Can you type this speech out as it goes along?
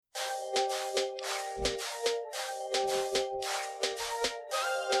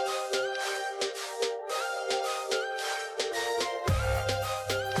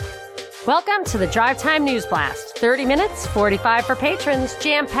Welcome to the Drive Time News Blast. 30 minutes, 45 for patrons,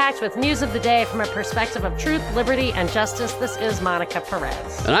 jam-packed with news of the day from a perspective of truth, liberty, and justice. This is Monica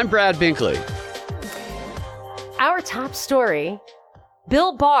Perez. And I'm Brad Binkley. Our top story,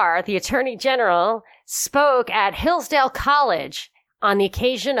 Bill Barr, the Attorney General, spoke at Hillsdale College on the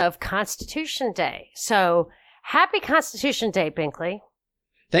occasion of Constitution Day. So, happy Constitution Day, Binkley.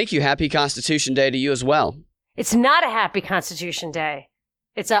 Thank you. Happy Constitution Day to you as well. It's not a happy Constitution Day.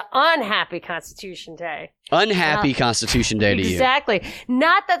 It's an unhappy Constitution Day. Unhappy Constitution Day to you. Exactly.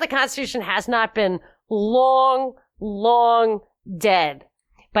 Not that the Constitution has not been long dead.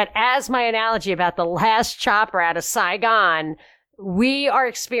 But as my analogy about the last chopper out of Saigon, we are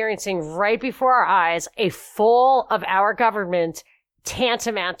experiencing right before our eyes a fall of our government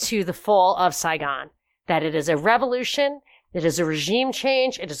tantamount to the fall of Saigon. That it is a revolution. It is a regime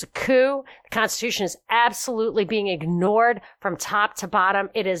change. It is a coup. The Constitution is absolutely being ignored from top to bottom.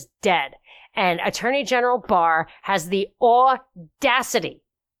 It is dead. And Attorney General Barr has the audacity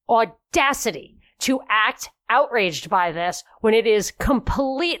to act outraged by this when it is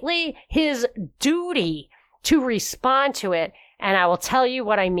completely his duty to respond to it. And I will tell you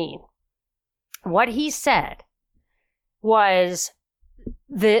what I mean. What he said was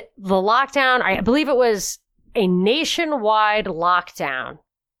the lockdown, I believe it was a nationwide lockdown,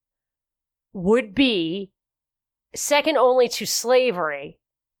 would be second only to slavery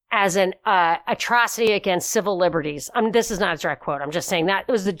as an atrocity against civil liberties. This is not a direct quote. I'm just saying that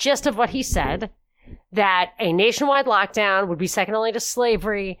it was the gist of what he said, that a nationwide lockdown would be second only to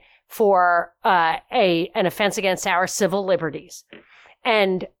slavery for an offense against our civil liberties.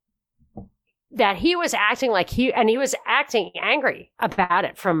 And that he was acting like he was acting angry about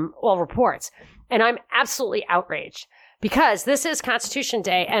it from all reports. And I'm absolutely outraged because this is Constitution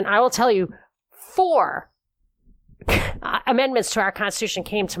Day. And I will tell you, 4 amendments to our Constitution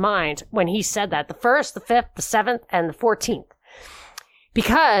came to mind when he said that. The 1st, the 5th, the 7th, and the 14th.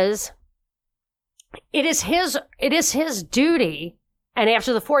 Because it is his duty. And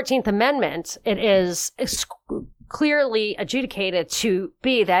after the 14th Amendment, it is clearly adjudicated to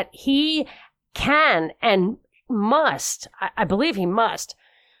be that he can and must, I believe he must,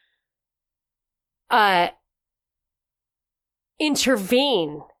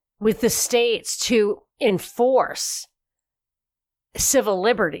 intervene with the states to enforce civil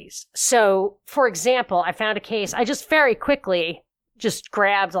liberties. So, for example, I found a case, I just very quickly just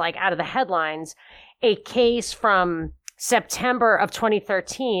grabbed like out of the headlines, a case from September of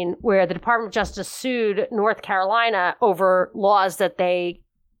 2013 where the Department of Justice sued North Carolina over laws that they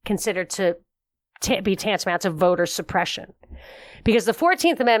considered to be tantamount to voter suppression. Because the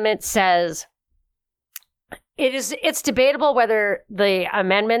 14th Amendment says it's debatable whether the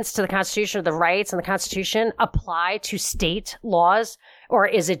amendments to the Constitution or the rights in the Constitution apply to state laws, or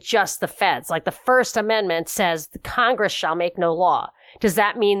is it just the feds? Like the First Amendment says the Congress shall make no law. Does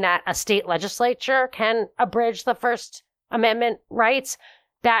that mean that a state legislature can abridge the First Amendment rights?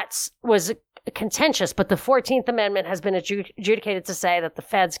 That was contentious, but the 14th Amendment has been adjudicated to say that the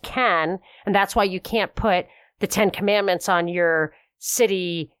feds can, and that's why you can't put the 10 Commandments on your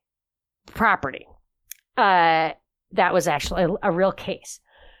city property. That was actually a real case.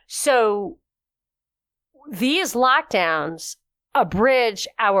 So these lockdowns abridge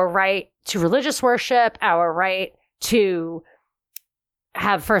our right to religious worship, our right to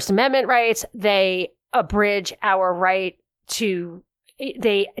have First Amendment rights. They abridge our right to,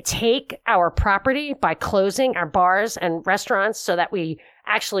 they take our property by closing our bars and restaurants so that we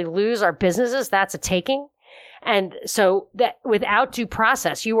actually lose our businesses. That's a taking. And so that without due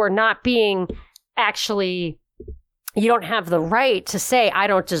process, you are not being actually, you don't have the right to say, I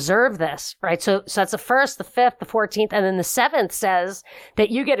don't deserve this, right? So that's the 1st, the 5th, the 14th, and then the 7th says that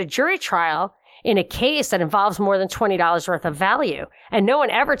you get a jury trial in a case that involves more than $20 worth of value. And no one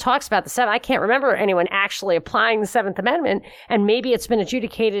ever talks about the 7th. I can't remember anyone actually applying the 7th Amendment, and maybe it's been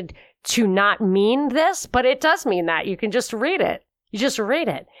adjudicated to not mean this, but it does mean that. You can just read it. You just read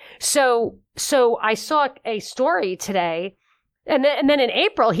it. So I saw a story today. And then in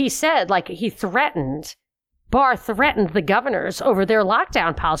April, he said, like, Barr threatened the governors over their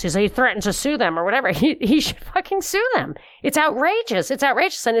lockdown policies. He threatened to sue them or whatever. He should fucking sue them. It's outrageous. It's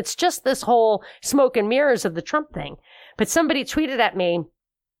outrageous. And it's just this whole smoke and mirrors of the Trump thing. But somebody tweeted at me,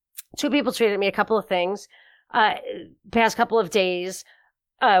 2 people tweeted at me a couple of things, past couple of days.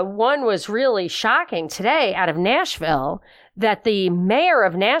 One was really shocking today out of Nashville, that the mayor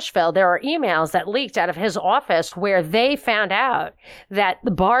of Nashville, there are emails that leaked out of his office where they found out that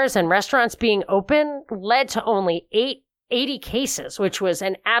the bars and restaurants being open led to only 80 cases, which was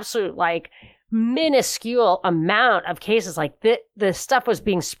an absolute minuscule amount of cases. Like the stuff was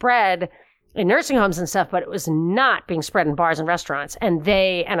being spread in nursing homes and stuff, but it was not being spread in bars and restaurants. And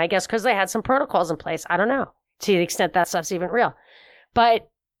I guess because they had some protocols in place, I don't know, to the extent that stuff's even real. But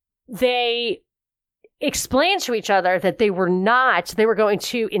they explained to each other that they were going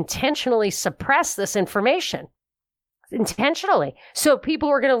to intentionally suppress this information. Intentionally. So people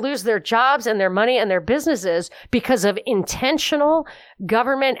were going to lose their jobs and their money and their businesses because of intentional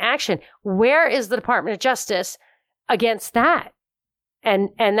government action. Where is the Department of Justice against that? And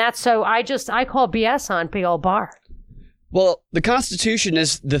that's so I call BS on Big Old Barr. Well, the Constitution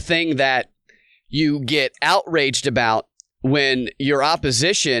is the thing that you get outraged about when your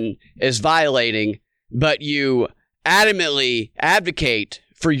opposition is violating, but you adamantly advocate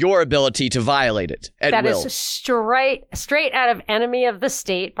for your ability to violate it at will. That is straight out of Enemy of the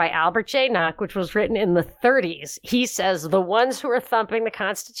State by Albert J. Nock, which was written in the 30s. He says the ones who are thumping the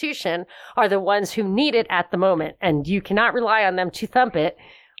Constitution are the ones who need it at the moment, and you cannot rely on them to thump it.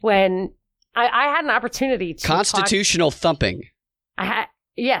 When I had an opportunity to Constitutional thumping.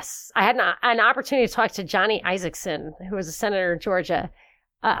 Yes, I had an opportunity to talk to Johnny Isaacson, who was a senator in Georgia,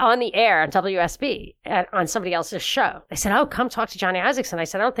 on the air on WSB on somebody else's show. They said, "Oh, come talk to Johnny Isaacson." I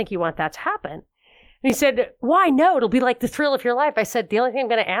said, "I don't think you want that to happen." And he said, "Why? No, it'll be like the thrill of your life." I said, "The only thing I'm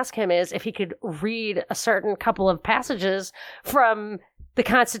going to ask him is if he could read a certain couple of passages from the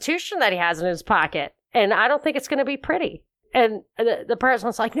Constitution that he has in his pocket. And I don't think it's going to be pretty." And the person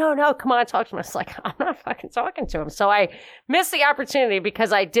was like, no, come on, talk to him. I was like, I'm not fucking talking to him. So I missed the opportunity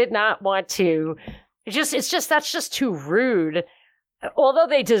because I did not want to. That's just too rude. Although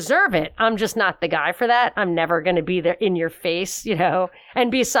they deserve it, I'm just not the guy for that. I'm never going to be there in your face, you know. And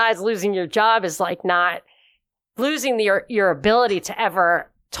besides, losing your job is like not losing your ability to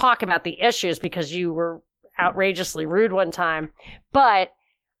ever talk about the issues because you were outrageously rude one time. But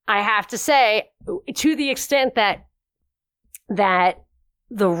I have to say, to the extent that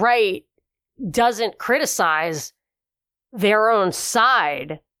the right doesn't criticize their own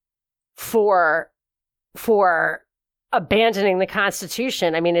side for abandoning the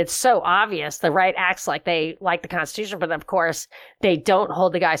Constitution. I mean, it's so obvious. The right acts like they like the Constitution, but of course they don't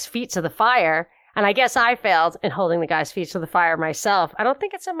hold the guy's feet to the fire. And I guess I failed in holding the guy's feet to the fire myself. I don't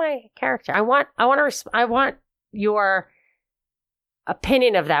think it's in my character. I want your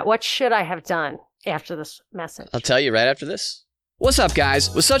opinion of that. What should I have done after this message? I'll tell you right after this. What's up,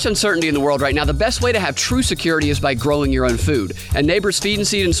 guys? With such uncertainty in the world right now, the best way to have true security is by growing your own food. And Neighbors Feed and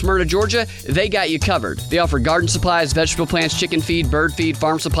Seed in Smyrna, Georgia, they got you covered. They offer garden supplies, vegetable plants, chicken feed, bird feed,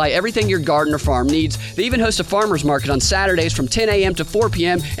 farm supply, everything your garden or farm needs. They even host a farmer's market on Saturdays from 10 a.m. to 4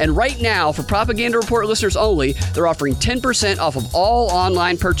 p.m. And right now, for Propaganda Report listeners only, they're offering 10% off of all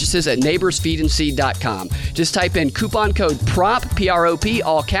online purchases at neighborsfeedandseed.com. Just type in coupon code PROP, P-R-O-P,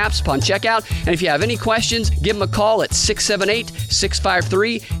 all caps, upon checkout. And if you have any questions, give them a call at 678-653-8838.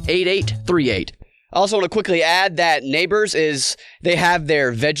 I also want to quickly add that Neighbors they have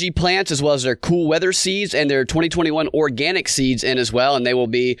their veggie plants as well as their cool weather seeds and their 2021 organic seeds in as well, and they will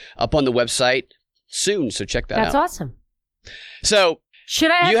be up on the website soon, so check that out. That's awesome. So you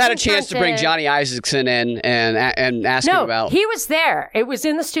had a chance to bring content? Johnny Isaacson in and ask him about... No, he was there. It was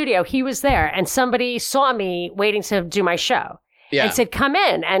in the studio. He was there, and somebody saw me waiting to do my show. Yeah. And said, come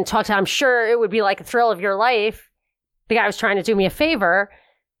in and talk to him. I'm sure it would be like a thrill of your life. The guy was trying to do me a favor.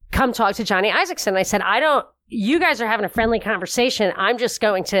 Come talk to Johnny Isaacson. I said, you guys are having a friendly conversation. I'm just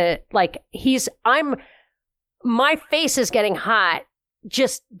going to, my face is getting hot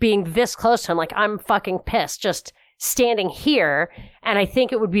just being this close to him. Like, I'm fucking pissed just standing here. And I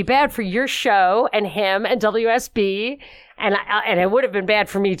think it would be bad for your show and him and WSB. And it would have been bad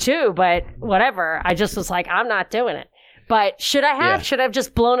for me too, but whatever. I just was like, I'm not doing it. But should I have? Yeah. Should I have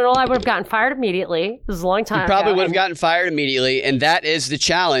just blown it all? I would have gotten fired immediately. This is a long time ago. You probably would have gotten fired immediately. And that is the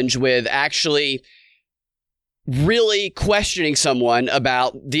challenge with actually really questioning someone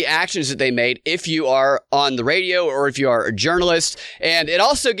about the actions that they made if you are on the radio or if you are a journalist. And it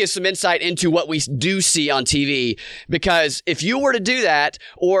also gives some insight into what we do see on TV. Because if you were to do that,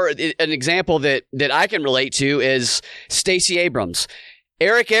 or an example that I can relate to is Stacey Abrams.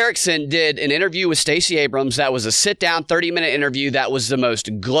 Eric Erickson did an interview with Stacey Abrams that was a sit-down 30-minute interview that was the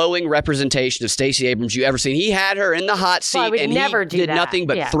most glowing representation of Stacey Abrams you ever seen. He had her in the hot seat, and he did nothing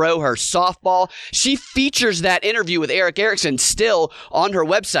but throw her softball. She features that interview with Eric Erickson still on her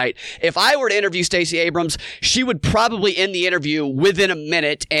website. If I were to interview Stacey Abrams, she would probably end the interview within a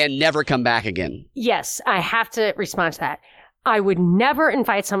minute and never come back again. Yes, I have to respond to that. I would never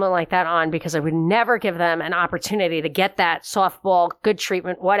invite someone like that on because I would never give them an opportunity to get that softball, good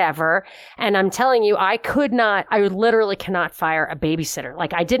treatment, whatever. And I'm telling you, I literally cannot fire a babysitter.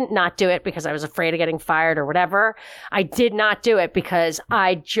 Like, I didn't not do it because I was afraid of getting fired or whatever. I did not do it because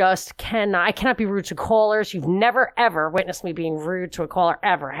I just cannot. I cannot be rude to callers. You've never, ever witnessed me being rude to a caller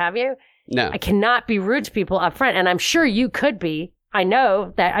ever, have you? No. I cannot be rude to people up front. And I'm sure you could be. I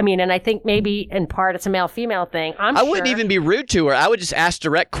know that, and I think maybe in part it's a male-female thing. I wouldn't even be rude to her. I would just ask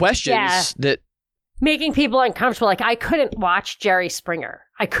direct questions that... Making people uncomfortable. Like, I couldn't watch Jerry Springer.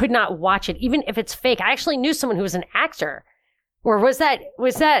 I could not watch it, even if it's fake. I actually knew someone who was an actor. Or was that,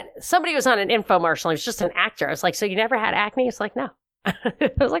 somebody was on an infomercial. He was just an actor. I was like, so you never had acne? It's like, no. I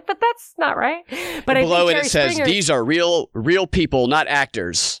was like, but that's not right. But below it says, these are real people, not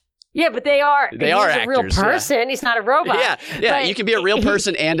actors. Yeah, but they are. They are actors. A real person. Yeah. He's not a robot. Yeah. You can be a real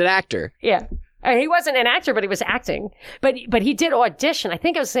person and an actor. Yeah. He wasn't an actor, but he was acting. But he did audition. I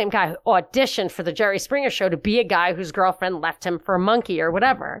think it was the same guy who auditioned for the Jerry Springer show to be a guy whose girlfriend left him for a monkey or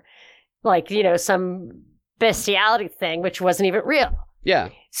whatever. Like, some bestiality thing, which wasn't even real. Yeah.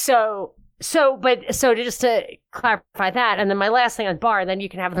 So just to clarify that, and then my last thing on Barr, and then you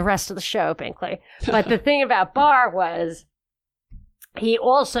can have the rest of the show, Binkley. But the thing about Barr was, he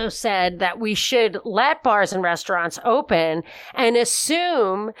also said that we should let bars and restaurants open and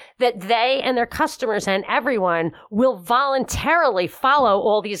assume that they and their customers and everyone will voluntarily follow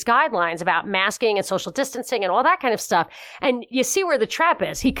all these guidelines about masking and social distancing and all that kind of stuff. And you see where the trap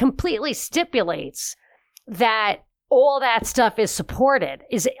is. He completely stipulates that all that stuff is supported,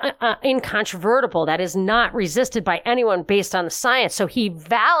 is incontrovertible, that is not resisted by anyone based on the science. So he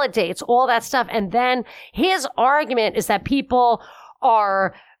validates all that stuff. And then his argument is that people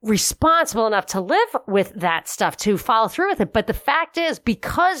are responsible enough to live with that stuff, to follow through with it. But the fact is,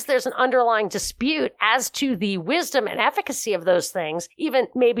 because there's an underlying dispute as to the wisdom and efficacy of those things, even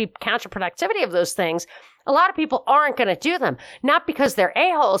maybe counterproductivity of those things, a lot of people aren't going to do them. Not because they're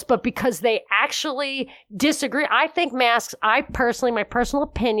a-holes, but because they actually disagree. I think masks, my personal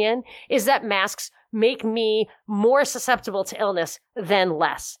opinion is that masks make me more susceptible to illness than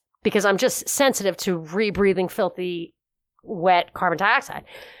less, because I'm just sensitive to rebreathing filthy, wet carbon dioxide.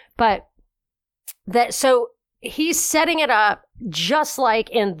 But so he's setting it up just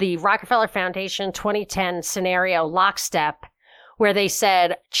like in the Rockefeller Foundation 2010 scenario, lockstep, where they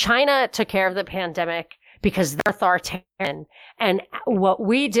said China took care of the pandemic because they're authoritarian. And what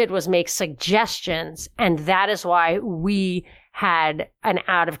we did was make suggestions. And that is why we had an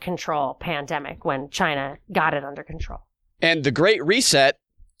out of control pandemic when China got it under control. And the Great Reset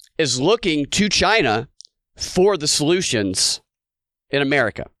is looking to China for the solutions in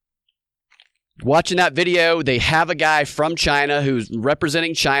America. Watching that video, they have a guy from China who's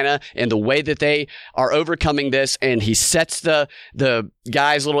representing China and the way that they are overcoming this, and he sets the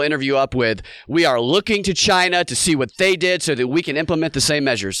guy's little interview up with, we are looking to China to see what they did so that we can implement the same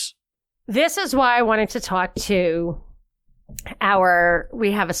measures. This is why I wanted to talk to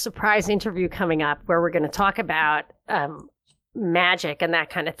we have a surprise interview coming up where we're going to talk about magic and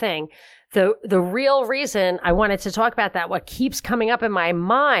that kind of thing. The real reason I wanted to talk about that, what keeps coming up in my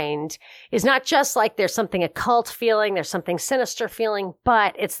mind, is not just like there's something occult feeling, there's something sinister feeling,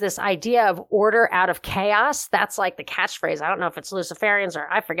 but it's this idea of order out of chaos. That's like the catchphrase. I don't know if it's Luciferians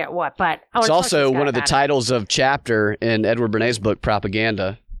or I forget what, but it's also one of the titles of chapter in Edward Bernay's book,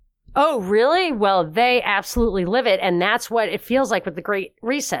 Propaganda. Oh, really? Well, they absolutely live it. And that's what it feels like with the Great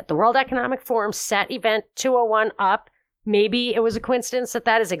Reset. The World Economic Forum set Event 201 up. Maybe it was a coincidence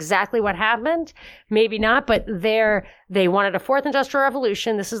that is exactly what happened. Maybe not, but they wanted a fourth industrial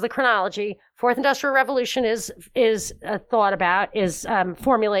revolution. This is the chronology. Fourth industrial revolution is thought about, is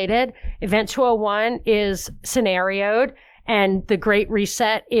formulated. Event 201 is scenarioed, and the Great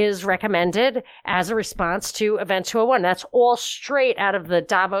Reset is recommended as a response to Event 201. That's all straight out of the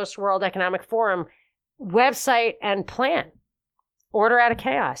Davos World Economic Forum website and plan. Order out of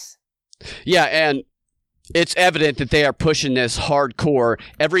chaos. Yeah, and it's evident that they are pushing this hardcore,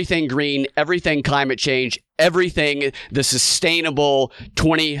 everything green, everything climate change, everything the sustainable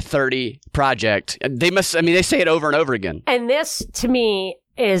 2030 project. They say it over and over again. And this, to me,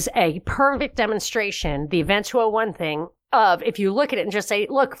 is a perfect demonstration, the Event 201 thing, of if you look at it and just say,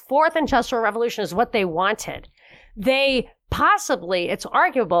 look, fourth industrial revolution is what they wanted. They possibly, it's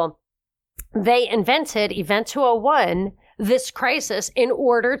arguable, they invented Event 201 this crisis in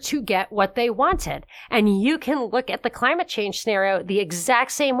order to get what they wanted. And you can look at the climate change scenario the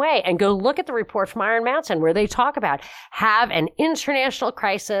exact same way and go look at the report from Iron Mountain where they talk about have an international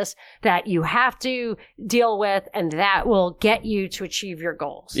crisis that you have to deal with, and that will get you to achieve your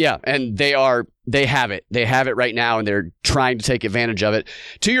goals. Yeah, and they have it. They have it right now, and they're trying to take advantage of it.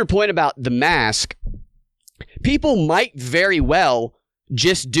 To your point about the mask, people might very well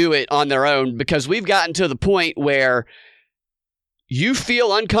just do it on their own, because we've gotten to the point where you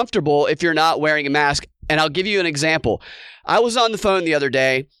feel uncomfortable if you're not wearing a mask. And I'll give you an example. I was on the phone the other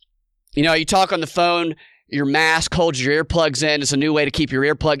day. You know, you talk on the phone, your mask holds your earplugs in. It's a new way to keep your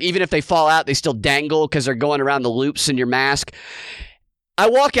earplug. Even if they fall out, they still dangle because they're going around the loops in your mask. I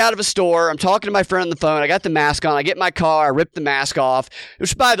walk out of a store. I'm talking to my friend on the phone. I got the mask on. I get in my car. I rip the mask off.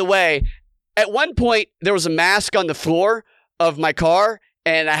 Which, by the way, at one point, there was a mask on the floor of my car,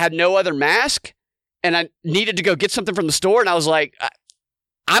 and I had no other mask. And I needed to go get something from the store, and I was like,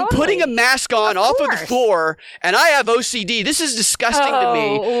 I'm putting a mask on off of the floor, and I have OCD. This is disgusting to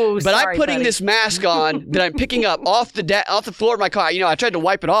me. But I'm putting this mask on that I'm picking up off the floor of my car. You know, I tried to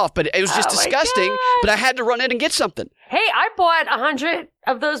wipe it off, but it was just disgusting. But I had to run in and get something. Hey, I bought 100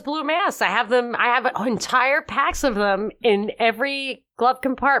 of those blue masks. I have them. I have entire packs of them in every glove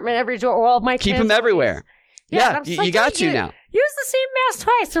compartment, every drawer. All of my keep them everywhere. Yeah, you got to now. Use the same mask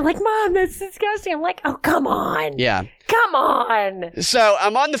twice. They're like, Mom, that's disgusting. I'm like, oh, come on. Yeah. Come on. So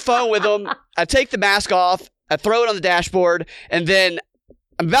I'm on the phone with them. I take the mask off. I throw it on the dashboard. And then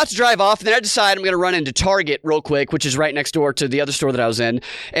I'm about to drive off. And then I decide I'm going to run into Target real quick, which is right next door to the other store that I was in.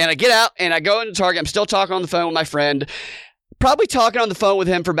 And I get out and I go into Target. I'm still talking on the phone with my friend. Probably talking on the phone with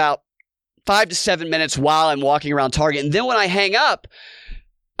him for about 5 to 7 minutes while I'm walking around Target. And then when I hang up,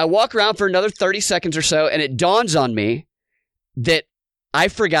 I walk around for another 30 seconds or so, and it dawns on me that I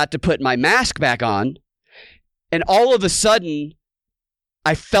forgot to put my mask back on, and all of a sudden,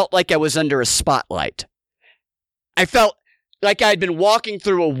 I felt like I was under a spotlight. I felt like I'd been walking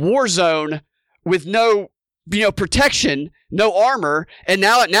through a war zone with no, protection, no armor, and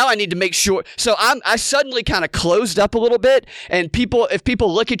now I need to make sure. So I suddenly kind of closed up a little bit, and if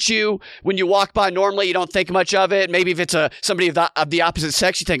people look at you when you walk by normally, you don't think much of it. Maybe if it's somebody of the opposite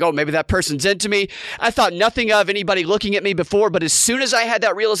sex, you think, oh, maybe that person's into me. I thought nothing of anybody looking at me before, but as soon as I had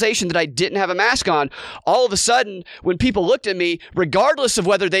that realization that I didn't have a mask on, all of a sudden, when people looked at me, regardless of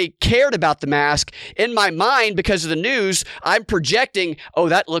whether they cared about the mask, in my mind, because of the news, I'm projecting, oh,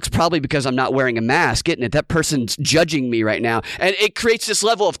 that looks probably because I'm not wearing a mask, isn't it? That person's judging me right now. And it creates this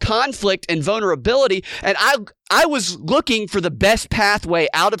level of conflict and vulnerability. And I was looking for the best pathway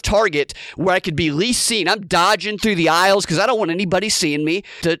out of Target where I could be least seen. I'm dodging through the aisles because I don't want anybody seeing me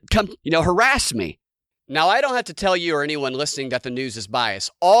to come, harass me. Now, I don't have to tell you or anyone listening that the news is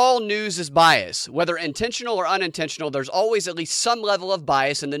biased. All news is biased. Whether intentional or unintentional, there's always at least some level of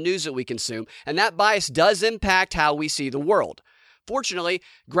bias in the news that we consume. And that bias does impact how we see the world. Fortunately,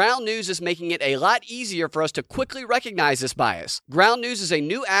 Ground News is making it a lot easier for us to quickly recognize this bias. Ground News is a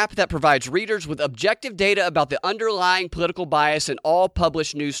new app that provides readers with objective data about the underlying political bias in all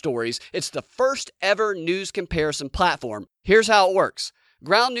published news stories. It's the first ever news comparison platform. Here's how it works.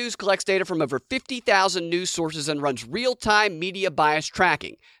 Ground News collects data from over 50,000 news sources and runs real-time media bias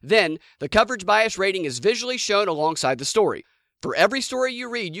tracking. Then, the coverage bias rating is visually shown alongside the story. For every story you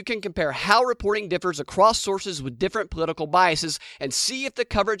read, you can compare how reporting differs across sources with different political biases and see if the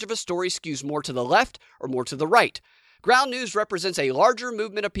coverage of a story skews more to the left or more to the right. Ground News represents a larger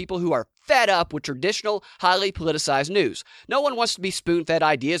movement of people who are fed up with traditional, highly politicized news. No one wants to be spoon-fed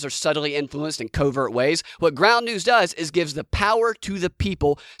ideas or subtly influenced in covert ways. What Ground News does is gives the power to the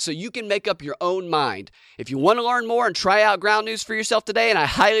people so you can make up your own mind. If you want to learn more and try out Ground News for yourself today, and I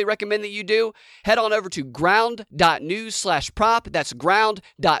highly recommend that you do, head on over to ground.news/prop. That's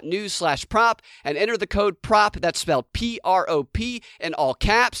ground.news/prop, and enter the code PROP, that's spelled P-R-O-P, in all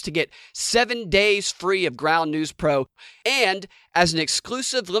caps to get 7 days free of Ground News Pro. And as an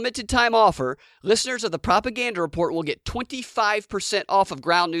exclusive limited time offer, listeners of the Propaganda Report will get 25% off of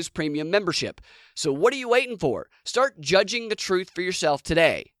Ground News Premium membership. So what are you waiting for? Start judging the truth for yourself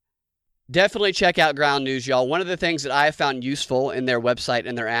today. Definitely check out Ground News, y'all. One of the things that I have found useful in their website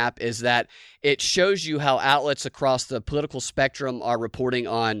and their app is that it shows you how outlets across the political spectrum are reporting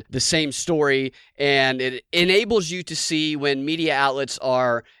on the same story, and it enables you to see when media outlets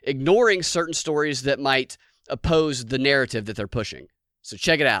are ignoring certain stories that might oppose the narrative that they're pushing. So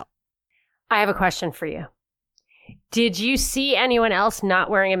check it out. I have a question for you. Did you see anyone else not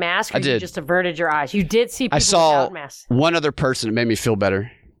wearing a mask, or I did. You just averted your eyes? You did see people I saw without masks. one other person. It made me feel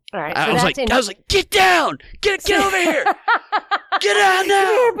better. All right. I was like, get down, get over here, get out now.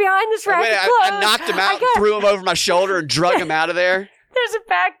 Come here behind this rack of clothes. I knocked him out, threw him over my shoulder, and drug him out of there. There's a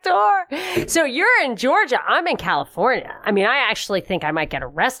back door. So you're in Georgia. I'm in California. I mean, I actually think I might get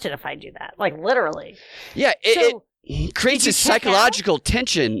arrested if I do that. Like, literally. Yeah, it creates a psychological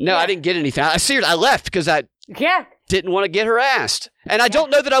tension. No, I didn't get anything. I left because I didn't want to get harassed. And I don't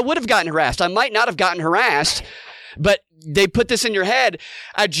know that I would have gotten harassed. I might not have gotten harassed, but they put this in your head.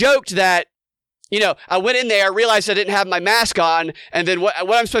 I joked that, I went in there, realized I didn't have my mask on, and then what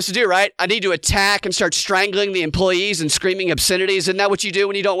I'm supposed to do, right? I need to attack and start strangling the employees and screaming obscenities. Isn't that what you do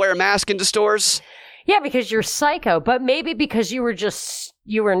when you don't wear a mask into stores? Yeah, because you're psycho, but maybe because you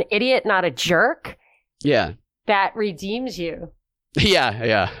were an idiot, not a jerk. Yeah. That redeems you.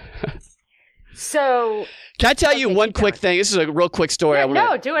 Yeah. So... Can I tell you one quick thing? This is a real quick story.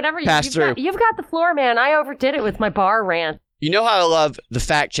 Do whatever pass through. You've got the floor, man. I overdid it with my bar rant. You know how I love the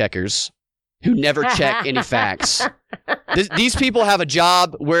fact checkers who never check any facts. These people have a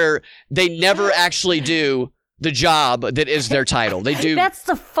job where they never actually do the job that is their title. They do. That's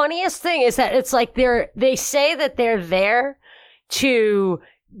the funniest thing is that it's like they say that they're there to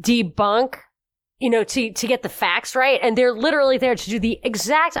debunk, to get the facts right, and they're literally there to do the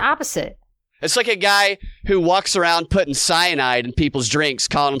exact opposite. It's like a guy who walks around putting cyanide in people's drinks,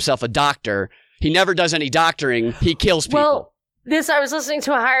 calling himself a doctor. He never does any doctoring. He kills people. Well, I was listening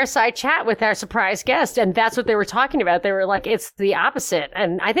to a Higher Side chat with our surprise guest, and that's what they were talking about. They were like, it's the opposite.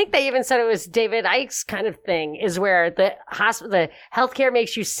 And I think they even said it was David Icke's kind of thing, is where the healthcare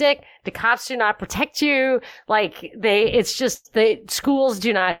makes you sick. The cops do not protect you. It's just the schools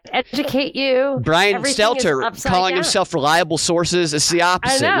do not educate you. Brian Stelter calling himself reliable sources. It's the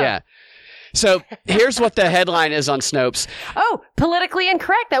opposite. I know. Yeah. So here's what the headline is on Snopes. Oh, politically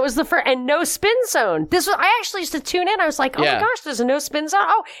incorrect. That was the first. And no spin zone. I actually used to tune in. I was like, oh my gosh, there's a no spin zone.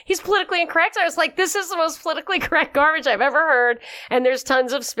 Oh, he's politically incorrect. I was like, this is the most politically correct garbage I've ever heard. And there's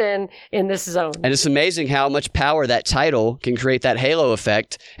tons of spin in this zone. And it's amazing how much power that title can create, that halo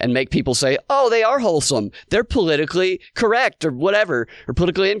effect, and make people say, oh, they are wholesome. They're politically correct or whatever, or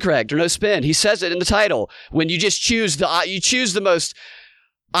politically incorrect or no spin. He says it in the title. When you just choose the most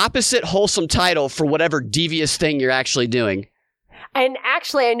opposite wholesome title for whatever devious thing you're actually doing. And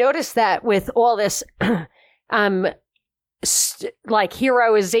actually, I noticed that with all this, heroization,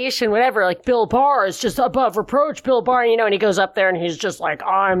 whatever, like Bill Barr is just above reproach. Bill Barr, and he goes up there and he's just like,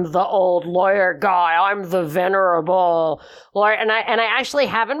 I'm the old lawyer guy. I'm the venerable lawyer. And I actually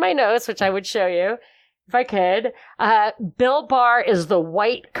have in my notes, which I would show you if I could. Bill Barr is the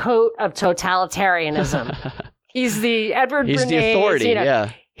white coat of totalitarianism. He's the Edward Bernays. He's the authority,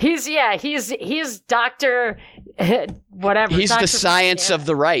 He's Dr. whatever. He's Dr. the science of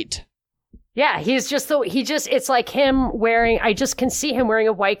the right. Yeah, it's like him wearing, I just can see him wearing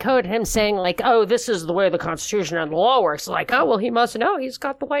a white coat, him saying like, oh, this is the way the Constitution and the law works. Like, oh, well, he must know. He's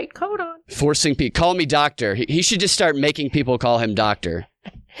got the white coat on. Forcing people, call me doctor. He should just start making people call him doctor,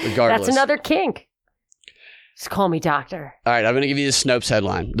 regardless. That's another kink. Just call me doctor. All right, I'm going to give you the Snopes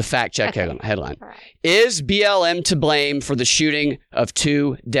headline, the fact check headline. Right. Is BLM to blame for the shooting of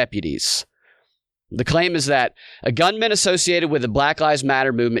 2 deputies? The claim is that a gunman associated with the Black Lives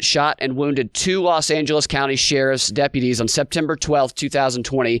Matter movement shot and wounded 2 Los Angeles County Sheriff's deputies on September 12,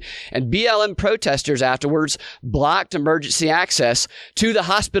 2020, and BLM protesters afterwards blocked emergency access to the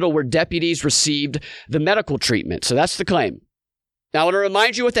hospital where deputies received the medical treatment. So that's the claim. Now, I want to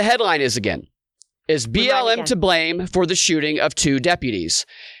remind you what the headline is again. Is BLM to blame for the shooting of 2 deputies?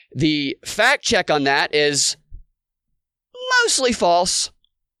 The fact check on that is mostly false.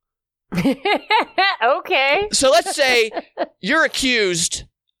 Okay. So let's say you're accused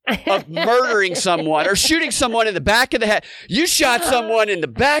of murdering someone or shooting someone in the back of the head. You shot someone in the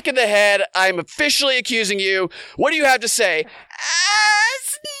back of the head. I'm officially accusing you. What do you have to say?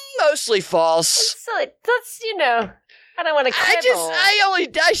 It's mostly false. That's, I don't want to quibble.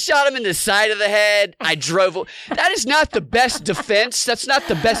 I shot him in the side of the head. I drove. That is not the best defense. That's not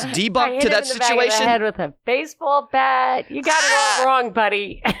the best debunk to that situation. Back of the head with a baseball bat. You got it all wrong,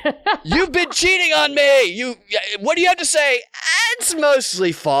 buddy. You've been cheating on me. What do you have to say? It's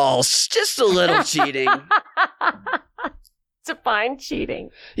mostly false. Just a little cheating. Define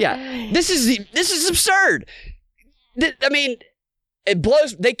cheating. Yeah, this is absurd. I mean. It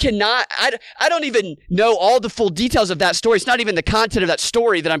blows. They cannot. I don't even know all the full details of that story. It's not even the content of that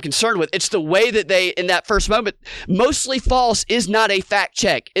story that I'm concerned with. It's the way that they, in that first moment, mostly false is not a fact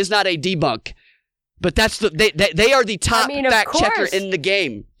check, is not a debunk. But that's they are the top fact checker in the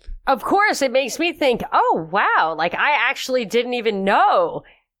game. Of course, it makes me think, oh wow, like I actually didn't even know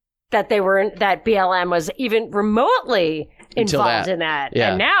that that BLM was even remotely involved in that. Yeah.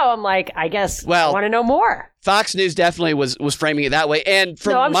 And now I'm like, I guess I want to know more. Fox News definitely was framing it that way. And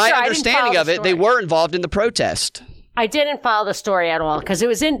from my understanding of it, they were involved in the protest. I didn't follow the story at all because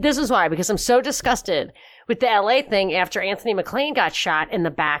this is why, because I'm so disgusted with the LA thing after Anthony McClain got shot in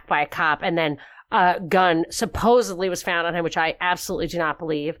the back by a cop and then a gun supposedly was found on him, which I absolutely do not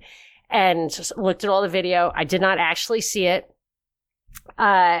believe, and just looked at all the video. I did not actually see it.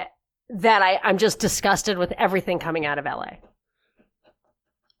 I'm just disgusted with everything coming out of LA.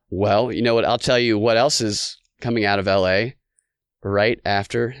 Well, you know what? I'll tell you what else is coming out of LA right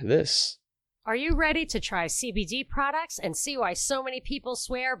after this. Are you ready to try CBD products and see why so many people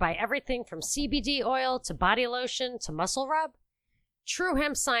swear by everything from CBD oil to body lotion to muscle rub?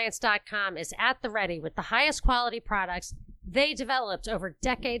 TrueHempScience.com is at the ready with the highest quality products they developed over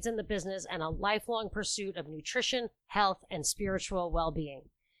decades in the business and a lifelong pursuit of nutrition, health, and spiritual well-being.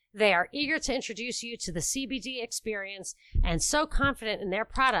 They are eager to introduce you to the CBD experience and so confident in their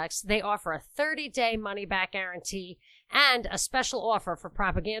products, they offer a 30-day money-back guarantee and a special offer for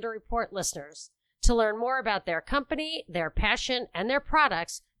Propaganda Report listeners. To learn more about their company, their passion, and their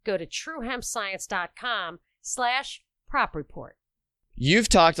products, go to truehempscience.com/PropReport. You've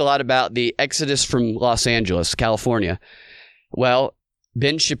talked a lot about the exodus from Los Angeles, California. Well,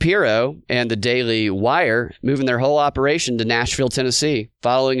 Ben Shapiro and the Daily Wire moving their whole operation to Nashville, Tennessee,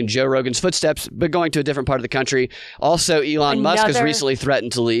 following in Joe Rogan's footsteps, but going to a different part of the country. Also, Elon Musk has recently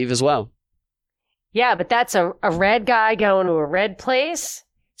threatened to leave as well. Yeah, but that's a red guy going to a red place,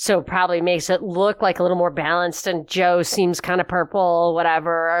 so it probably makes it look like a little more balanced, and Joe seems kind of purple,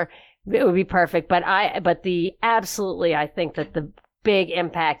 whatever. It would be perfect. But I think that the big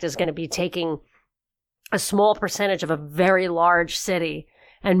impact is going to be taking a small percentage of a very large city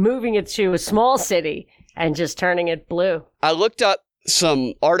and moving it to a small city and just turning it blue. I looked up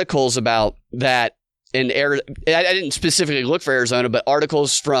some articles about that in Arizona. I didn't specifically look for Arizona, but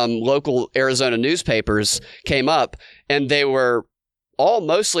articles from local Arizona newspapers came up, and they were all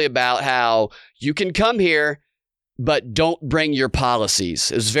mostly about how you can come here, but don't bring your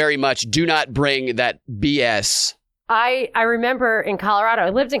policies. It was very much do not bring that BS. I remember in Colorado, I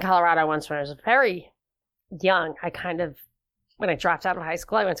lived in Colorado once when I was very young. When I dropped out of high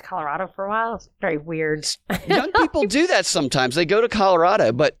school, I went to Colorado for a while. It's very weird. Young people do that sometimes. They go to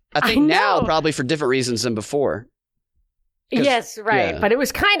Colorado, but I think now probably for different reasons than before. Yes, right. Yeah. But it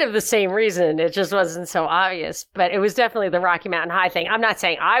was kind of the same reason. It just wasn't so obvious. But it was definitely the Rocky Mountain High thing. I'm not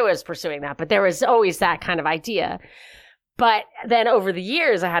saying I was pursuing that, but there was always that kind of idea. But then over the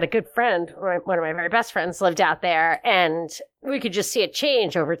years, I had a good friend, one of my very best friends lived out there, and we could just see it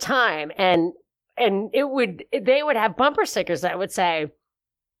change over time. And they would have bumper stickers that would say,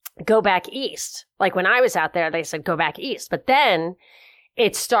 go back east. Like when I was out there, they said, go back east. But then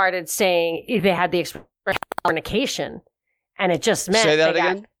it started saying, they had the expression Californication. And it just meant say that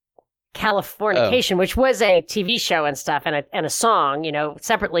again? Californication, which was a TV show and stuff and a song,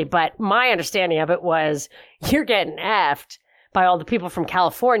 separately. But my understanding of it was you're getting effed by all the people from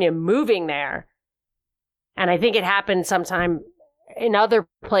California moving there. And I think it happened sometime in other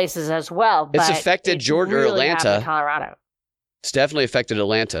places as well. It's affected Georgia or Atlanta. Colorado. It's definitely affected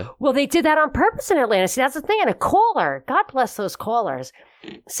Atlanta. Well, they did that on purpose in Atlanta. See, that's the thing. And a caller, God bless those callers,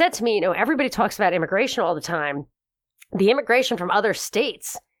 said to me, everybody talks about immigration all the time. The immigration from other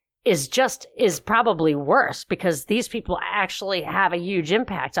states is probably worse because these people actually have a huge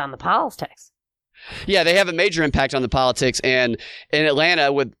impact on the politics. Yeah, they have a major impact on the politics. And in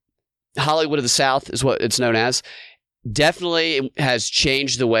Atlanta, with Hollywood of the South is what it's known as, definitely has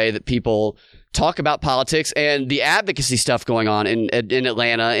changed the way that people talk about politics and the advocacy stuff going on in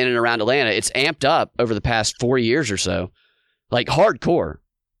Atlanta, in and around Atlanta. It's amped up over the past 4 years or so, like hardcore.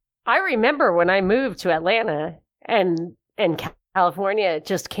 I remember when I moved to Atlanta and California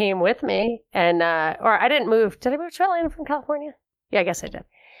just came with me, and or I didn't move. Did I move to Atlanta from California? Yeah, I guess I did.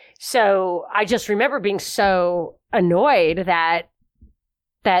 So I just remember being so annoyed that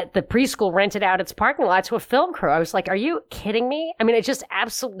the preschool rented out its parking lot to a film crew. I was like, are you kidding me? I mean, I just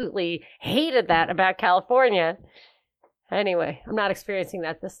absolutely hated that about California. Anyway, I'm not experiencing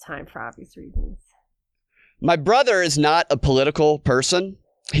that this time for obvious reasons. My brother is not a political person.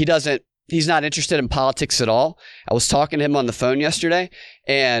 He's not interested in politics at all. I was talking to him on the phone yesterday,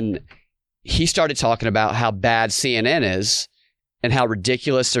 and he started talking about how bad CNN is and how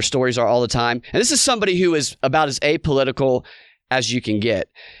ridiculous their stories are all the time. And this is somebody who is about as apolitical as you can get.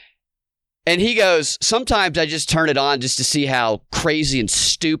 And he goes, sometimes I just turn it on just to see how crazy and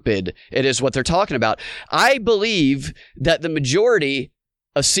stupid it is what they're talking about. I believe that the majority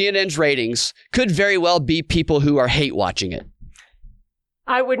of CNN's ratings could very well be people who are hate watching it.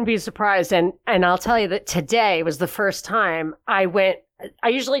 I wouldn't be surprised. And I'll tell you that today was the first time I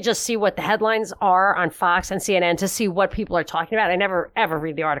usually just see what the headlines are on Fox and CNN to see what people are talking about. I never, ever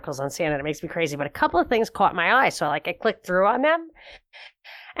read the articles on CNN. It makes me crazy. But a couple of things caught my eye. So I clicked through on them.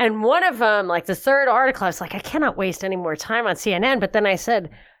 And one of them, like the third article, I was like, I cannot waste any more time on CNN. But then I said,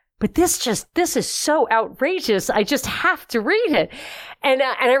 but this is so outrageous. I just have to read it. And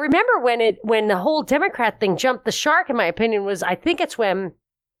I remember when the whole Democrat thing jumped the shark, in my opinion, I think it's when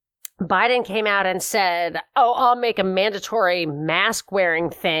Biden came out and said, "Oh, I'll make a mandatory mask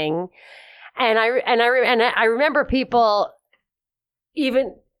wearing thing," and I remember people,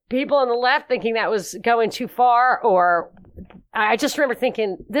 even people on the left, thinking that was going too far. Or I just remember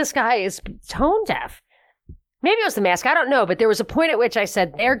thinking, this guy is tone deaf. Maybe it was the mask. I don't know, but there was a point at which I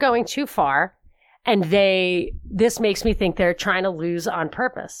said they're going too far, and this makes me think they're trying to lose on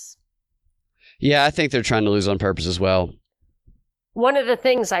purpose. Yeah, I think they're trying to lose on purpose as well. One of the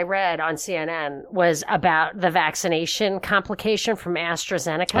things I read on CNN was about the vaccination complication from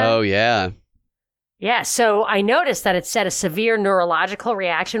AstraZeneca. Oh, yeah. Yeah, so I noticed that it said a severe neurological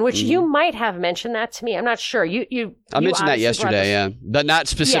reaction, which you might have mentioned that to me. I'm not sure. I mentioned that yesterday, yeah. But not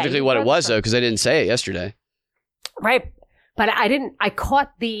specifically what it was, though, because I didn't say it yesterday. Right. But I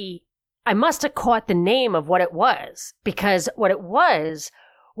must have caught the name of what it was, because what it was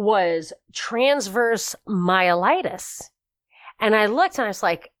transverse myelitis. And I looked and I was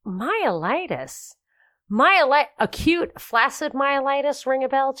like, myelitis? Acute flaccid myelitis ring a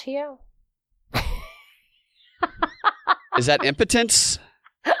bell to you? Is that impotence?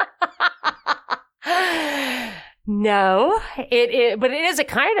 No, but it is a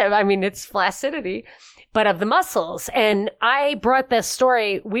kind of, it's flaccidity, but of the muscles. And I brought this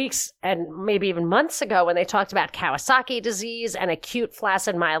story weeks and maybe even months ago when they talked about Kawasaki disease and acute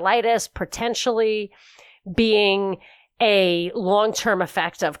flaccid myelitis potentially being a long-term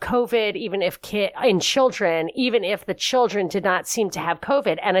effect of COVID, even if in children, even if the children did not seem to have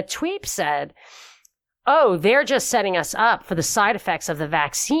COVID. And a tweet said, "Oh, they're just setting us up for the side effects of the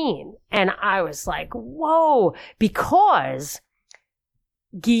vaccine." And I was like, whoa, because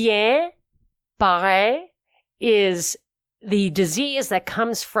Guillain-Barré is the disease that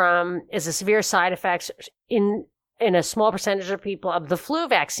is a severe side effect in a small percentage of people of the flu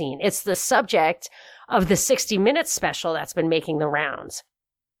vaccine. It's the subject of the 60 Minutes special that's been making the rounds.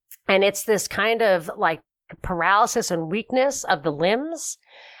 And it's this kind of like paralysis and weakness of the limbs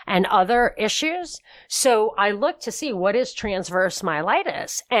and other issues. So I looked to see what is transverse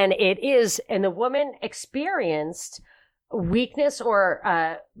myelitis. And the woman experienced weakness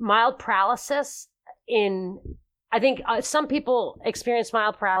or mild paralysis I think some people experience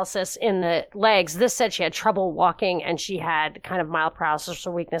mild paralysis in the legs. This said she had trouble walking and she had kind of mild paralysis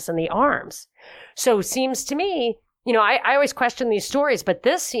or weakness in the arms. So it seems to me, I always question these stories, but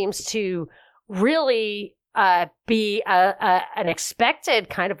this seems to really be an expected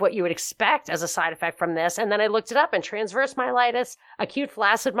kind of what you would expect as a side effect from this. And then I looked it up, and transverse myelitis, acute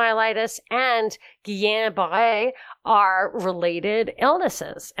flaccid myelitis, and Guillain-Barré are related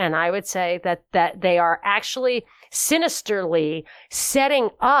illnesses. And I would say that they are actually sinisterly setting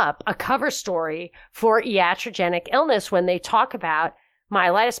up a cover story for iatrogenic illness when they talk about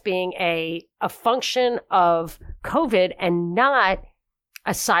myelitis being a function of COVID and not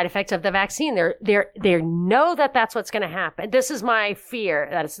a side effect of the vaccine. They know that that's what's going to happen. This is my fear,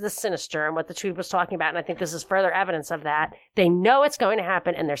 that it's this sinister, and what the tweet was talking about. And I think this is further evidence of that. They know it's going to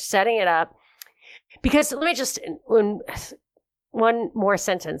happen and they're setting it up. Because let me just, one more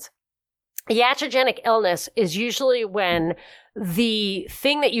sentence. Iatrogenic illness is usually when the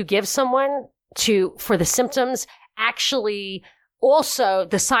thing that you give someone for the symptoms actually also,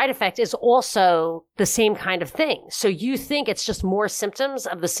 the side effect is also the same kind of thing. So you think it's just more symptoms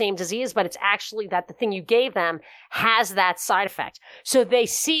of the same disease, but it's actually that the thing you gave them has that side effect. So they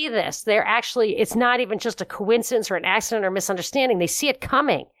see this. It's not even just a coincidence or an accident or misunderstanding. They see it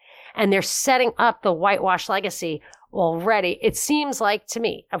coming, and they're setting up the whitewash legacy already. It seems like to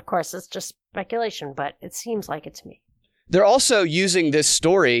me, of course, it's just speculation, but it seems like it to me. They're also using this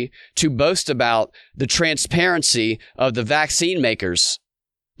story to boast about the transparency of the vaccine makers.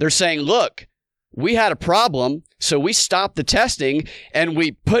 They're saying, look, we had a problem, so we stopped the testing and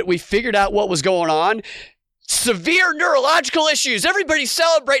we figured out what was going on. Severe neurological issues. Everybody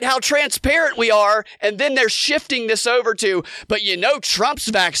celebrate how transparent we are. And then they're shifting this over to, but Trump's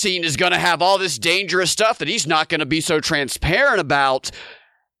vaccine is going to have all this dangerous stuff that he's not going to be so transparent about.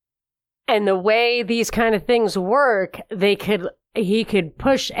 And the way these kind of things work, he could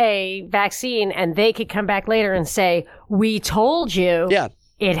push a vaccine and they could come back later and say, we told you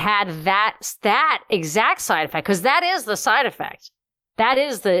it had that exact side effect, because that is the side effect. That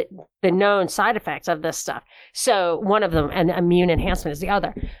is the known side effects of this stuff. So one of them, and immune enhancement is the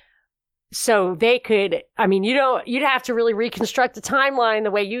other. So they could, I mean, you'd have to really reconstruct the timeline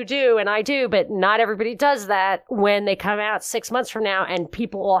the way you do and I do, but not everybody does that when they come out 6 months from now and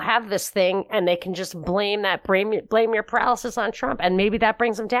people will have this thing and they can just blame your paralysis on Trump, and maybe that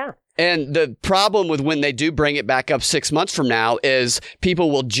brings them down. And the problem with when they do bring it back up 6 months from now is people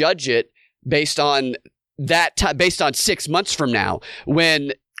will judge it based on based on 6 months from now,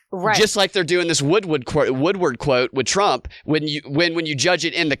 when right. Just like they're doing this Woodward quote with Trump, when you judge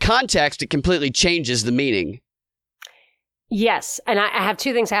it in the context, it completely changes the meaning. Yes, and I have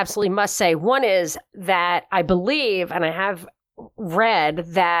two things I absolutely must say. One is that I believe, and I have read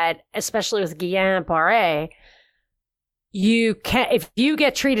that, especially with Guillain-Barré, if you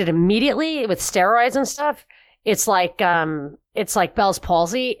get treated immediately with steroids and stuff, it's like Bell's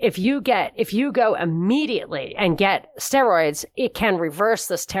palsy. If you go immediately and get steroids, it can reverse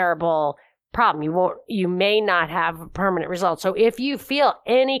this terrible problem. You may not have a permanent result. So if you feel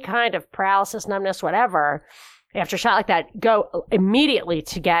any kind of paralysis, numbness, whatever, after a shot like that, go immediately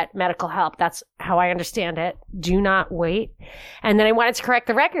to get medical help. That's how I understand it. Do not wait. And then I wanted to correct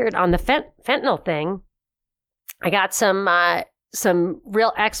the record on the fentanyl thing. I got some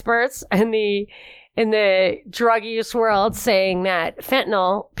real experts in the drug use world saying that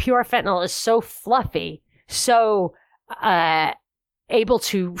pure fentanyl is so fluffy, so able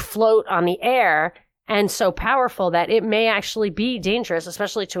to float on the air, and so powerful that it may actually be dangerous,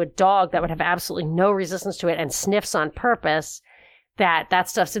 especially to a dog that would have absolutely no resistance to it and sniffs on purpose, that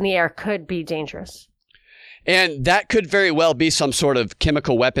stuff's in the air could be dangerous. And that could very well be some sort of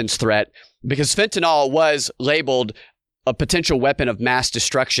chemical weapons threat, because fentanyl was labeled a potential weapon of mass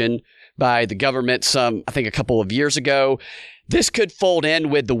destruction by the government I think a couple of years ago. This could fold in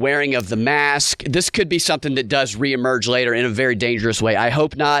with the wearing of the mask. This could be something that does reemerge later in a very dangerous way. I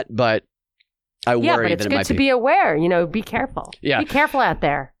hope not, but I worry that it might be. Yeah, but it's good to be aware. Be careful. Yeah. Be careful out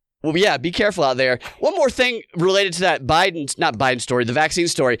there. Well, yeah, be careful out there. One more thing related to that the vaccine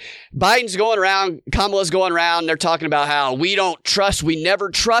story. Biden's going around, Kamala's going around, they're talking about how we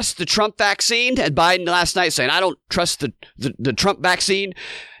never trust the Trump vaccine. And Biden last night saying, I don't trust the Trump vaccine.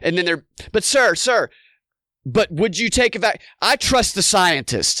 And then but sir, but would you take a vaccine? I trust the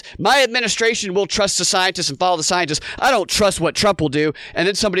scientists. My administration will trust the scientists and follow the scientists. I don't trust what Trump will do. And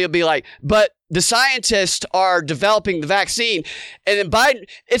then somebody will be like, but the scientists are developing the vaccine. And then Biden,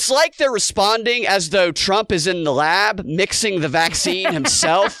 it's like they're responding as though Trump is in the lab mixing the vaccine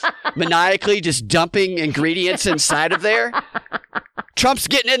himself, maniacally just dumping ingredients inside of there. Trump's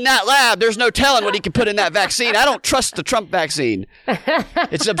getting in that lab. There's no telling what he can put in that vaccine. I don't trust the Trump vaccine.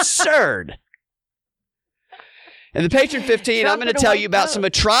 It's absurd. In the Patreon 15, I'm going to tell you about some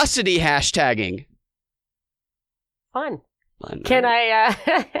atrocity hashtagging. Fun. Can I?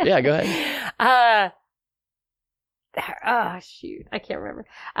 Yeah, go ahead. Oh, shoot. I can't remember.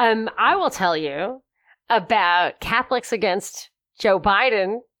 I will tell you about Catholics against Joe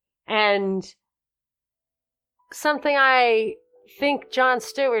Biden and something I think Jon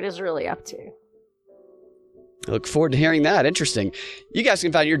Stewart is really up to. I look forward to hearing that. Interesting. You guys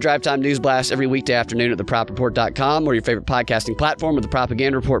can find your Drive Time News Blast every weekday afternoon at thepropreport.com or your favorite podcasting platform with the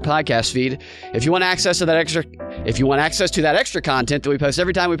Propaganda Report podcast feed. If you want access to that extra content that we post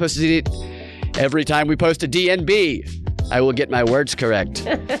every time we post a DNB, I will get my words correct.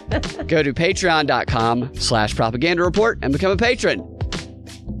 Go to patreon.com/propaganda report and become a patron.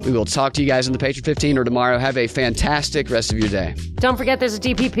 We will talk to you guys in the Patreon 15 or tomorrow. Have a fantastic rest of your day. Don't forget there's a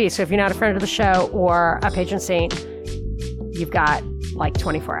DPP, so if you're not a friend of the show or a patron saint, you've got like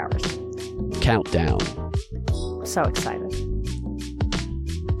 24 hours. Countdown. So excited.